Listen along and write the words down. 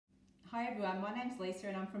Hi everyone, my name's Lisa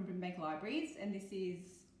and I'm from Brimbank Libraries, and this is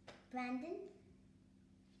Brandon.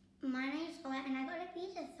 My name's Ola and I got a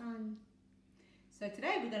beater-thon. So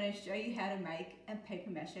today we're going to show you how to make a paper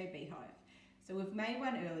mache beehive. So we've made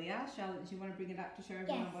one earlier. Charlotte, do you want to bring it up to show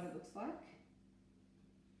everyone what it looks like?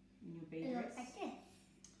 In your bee dress? It looks like this.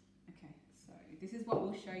 Okay, so this is what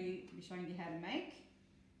we'll show you, be showing you how to make.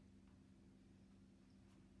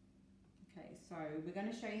 Okay, so we're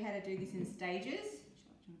going to show you how to do this in stages.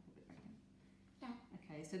 Charlotte, do you want to put it back in? Yeah.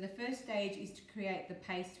 Okay, so the first stage is to create the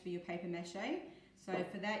paste for your paper mache. So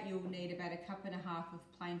for that you'll need about 1.5 cups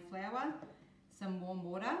of plain flour, some warm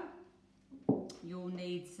water. You'll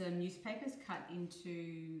need some newspaper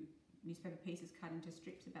pieces cut into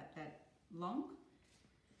strips about that long.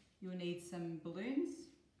 You'll need some balloons,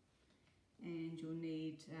 and you'll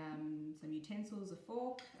need some utensils, a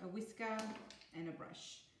fork, a whisker and a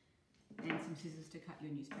brush, and some scissors to cut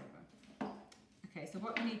your newspaper. Okay, so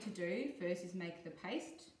what we need to do first is make the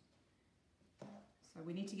paste. So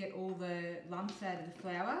we need to get all the lumps out of the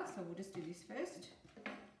flour, so we'll just do this first.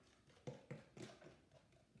 Okay,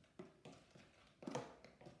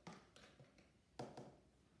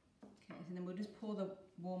 and then we'll just pour the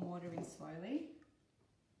warm water in slowly.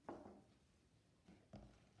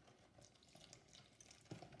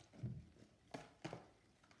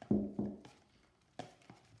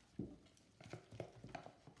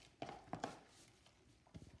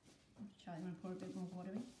 Charlie, you want to pour a bit more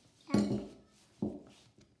water in? Yeah.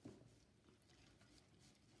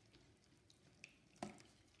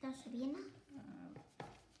 That should be enough.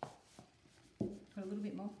 Put a little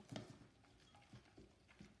bit more.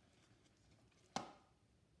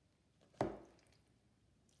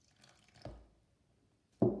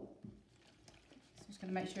 So just going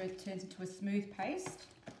to make sure it turns into a smooth paste.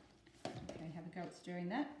 Okay, have a go at stirring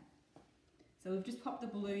that. So we've just popped the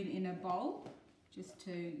balloon in a bowl just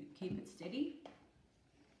to keep it steady.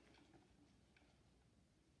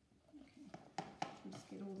 Okay. We'll just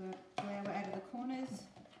get all the flour out of the corners.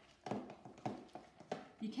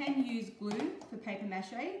 You can use glue for paper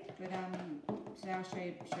mache, but today I'll show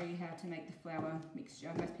you how to make the flour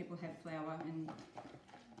mixture. Most people have flour and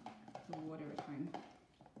the water at home.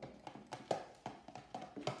 Okay.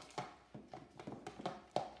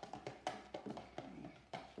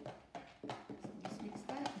 So just mix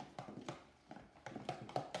that.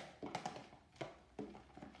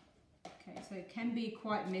 Okay, so it can be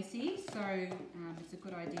quite messy, so it's a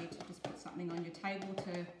good idea to just put something on your table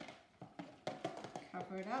to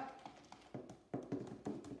cover it up.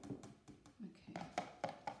 Okay.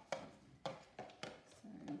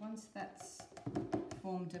 So once that's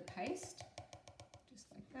formed a paste,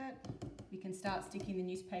 just like that, we can start sticking the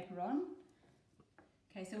newspaper on.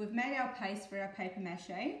 Okay, so we've made our paste for our paper mache,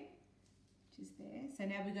 which is there. So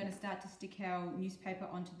now we're going to start to stick our newspaper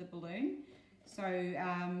onto the balloon. So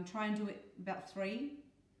try and do it about three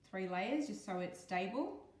layers, just so it's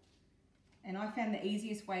stable. And I found the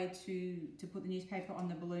easiest way to put the newspaper on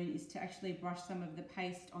the balloon is to actually brush some of the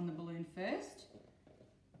paste on the balloon first.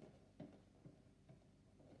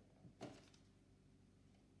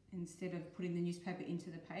 Instead of putting the newspaper into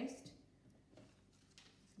the paste.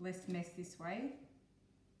 It's less mess this way.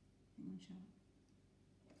 And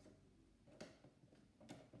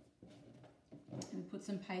we put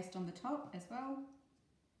some paste on the top as well.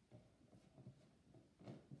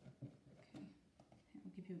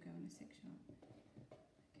 I'll give you a go in a sec. Okay.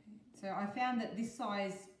 So I found that this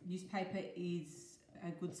size newspaper is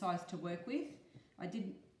a good size to work with. I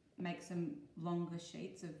did make some longer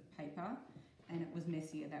sheets of paper and it was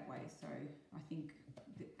messier that way, so I think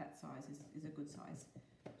that size is a good size.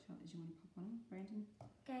 Charlotte, do you want to pop one on, Brandon?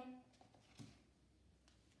 Okay.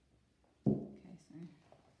 Okay, so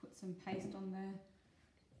put some paste on the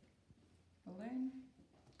balloon.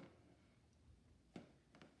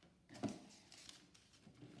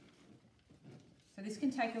 So this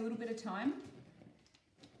can take a little bit of time,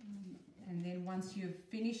 and then once you've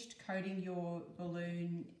finished coating your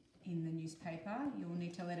balloon in the newspaper, you'll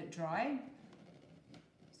need to let it dry.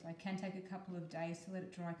 So it can take a couple of days to let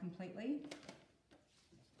it dry completely.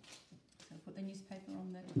 So put the newspaper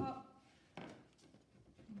on the top,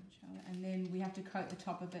 and then we have to coat the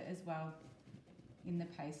top of it as well in the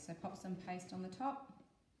paste. So pop some paste on the top.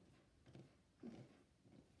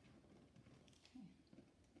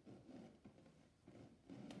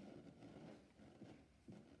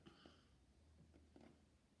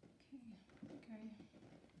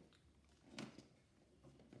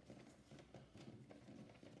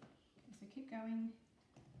 So keep going.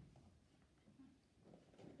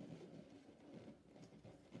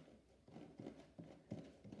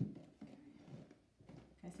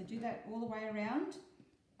 Okay, so do that all the way around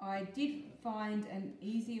I did find an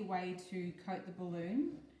easier way to coat the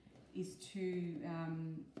balloon is to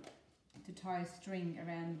tie a string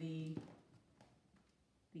around the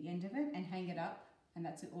end of it and hang it up, and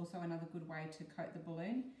that's also another good way to coat the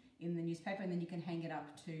balloon in the newspaper, and then you can hang it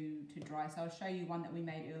up to dry. So I'll show you one that we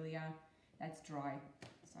made earlier that's dry.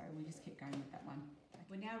 So we'll just keep going with that one.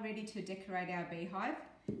 We're now ready to decorate our beehive.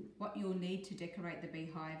 What you'll need to decorate the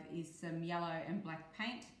beehive is some yellow and black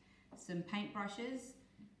paint, some paintbrushes,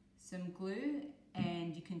 some glue,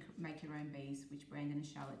 and you can make your own bees, which Brandon and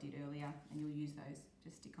Charlotte did earlier, and you'll use those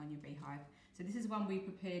to stick on your beehive. So this is one we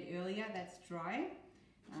prepared earlier, that's dry.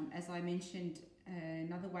 As I mentioned,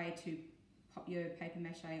 another way to pop your paper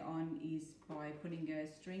mache on is by putting a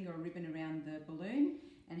string or a ribbon around the balloon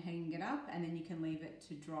and hanging it up, and then you can leave it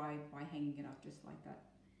to dry by hanging it up just like that.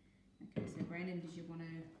 Okay, so Brandon, did you want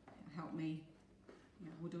to help me?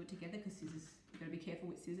 Yeah, we'll do it together because scissors, you've got to be careful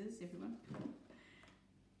with scissors, everyone.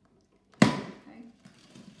 Okay,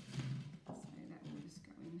 so that will just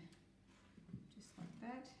go in just like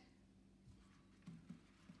that.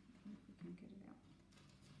 If we can get it out.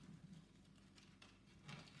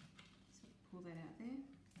 So pull that out there.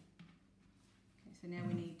 Okay, so now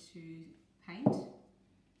we need to paint.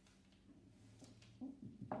 Okay,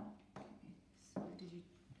 so did you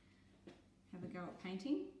have a go at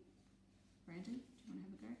painting? Brandon, do you want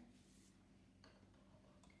to have a go?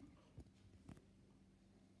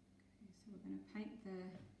 So we're going to paint the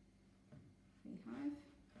beehive.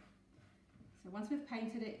 So once we've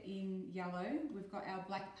painted it in yellow, we've got our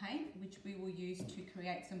black paint, which we will use to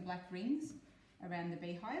create some black rings around the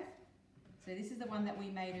beehive. So this is the one that we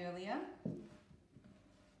made earlier. Okay,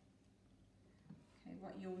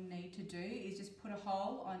 what you'll need to do is just put a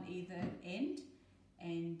hole on either end,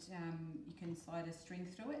 and you can slide a string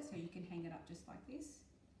through it so you can hang it up just like this.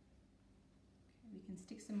 Okay, we can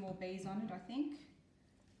stick some more bees on it, I think.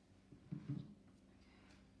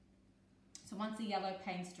 So once the yellow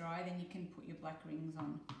paint's dry, then you can put your black rings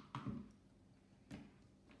on. Okay,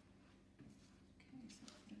 so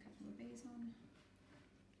I'll put a couple of bees on.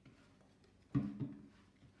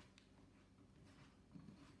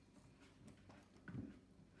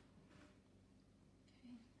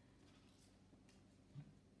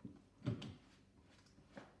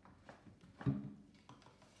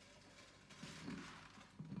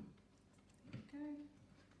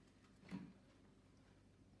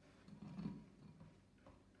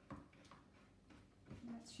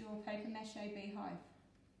 That's your paper mache beehive.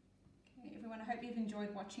 Okay, everyone, I hope you've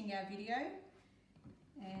enjoyed watching our video,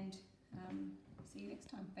 and see you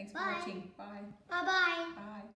next time. Thanks for watching. Bye. Bye-bye. Bye.